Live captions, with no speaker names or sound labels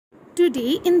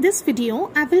Today in this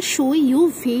video, I will show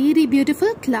you very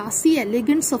beautiful, classy,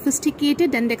 elegant,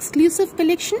 sophisticated and exclusive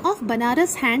collection of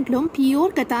Banaras handloom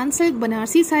pure Katan silk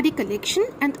Banarasi saree collection,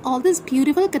 and all these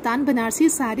beautiful Katan Banarasi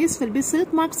sarees will be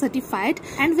Silkmark certified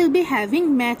and will be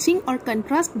having matching or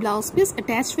contrast blouse piece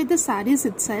attached with the sarees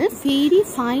itself. Very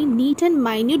fine, neat and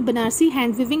minute Banarasi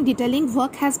hand weaving detailing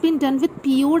work has been done with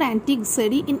pure antique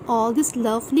saree in all this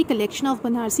lovely collection of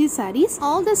Banarasi sarees.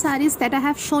 All the sarees that I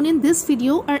have shown in this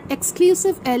video are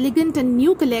exclusive, elegant and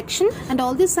new collection, and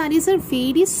all these sarees are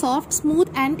very soft, smooth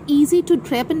and easy to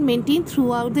drape and maintain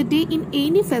throughout the day in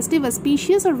any festive,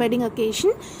 auspicious or wedding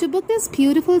occasion. To book these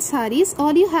beautiful sarees,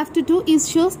 all you have to do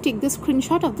is just take the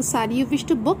screenshot of the saree you wish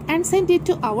to book and send it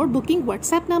to our booking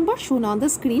WhatsApp number shown on the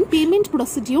screen. Payment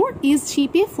procedure is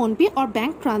GPay, PhonePe or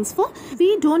bank transfer.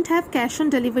 We don't have cash on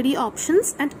delivery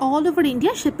options and all over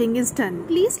India shipping is done.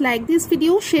 Please like this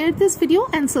video, share this video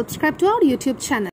and subscribe to our YouTube channel.